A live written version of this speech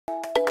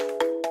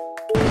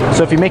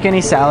So if you make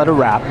any salad a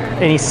wrap,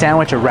 any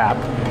sandwich a wrap,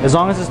 as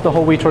long as it's the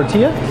whole wheat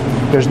tortilla,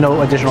 there's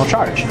no additional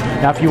charge.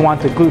 Now if you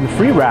want the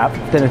gluten-free wrap,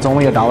 then it's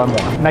only $1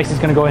 more. Next, is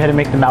gonna go ahead and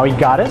make the Maui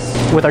Goddess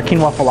with our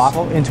quinoa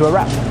falafel into a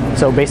wrap.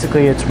 So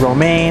basically it's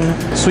romaine,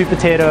 sweet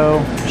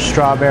potato,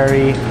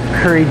 strawberry,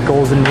 curried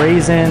golden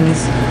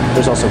raisins.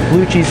 There's also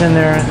blue cheese in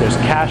there, there's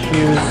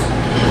cashews.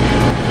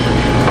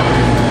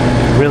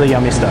 Really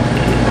yummy stuff.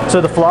 So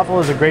the falafel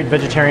is a great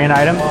vegetarian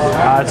item.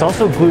 It's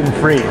also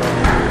gluten-free.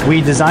 We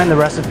designed the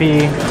recipe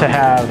to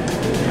have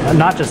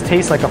not just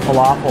taste like a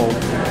falafel,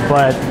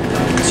 but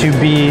to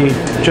be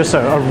just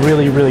a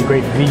really, really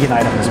great vegan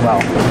item as well.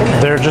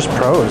 They're just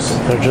pros.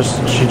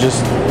 She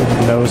just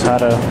knows how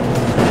to.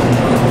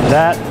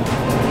 That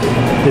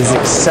is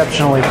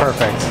exceptionally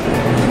perfect.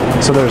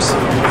 So there's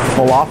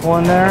falafel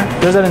in there.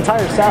 There's an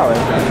entire salad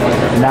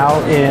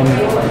now in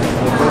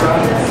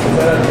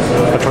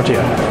a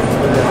tortilla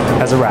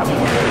as a wrap.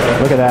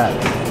 Look at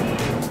that.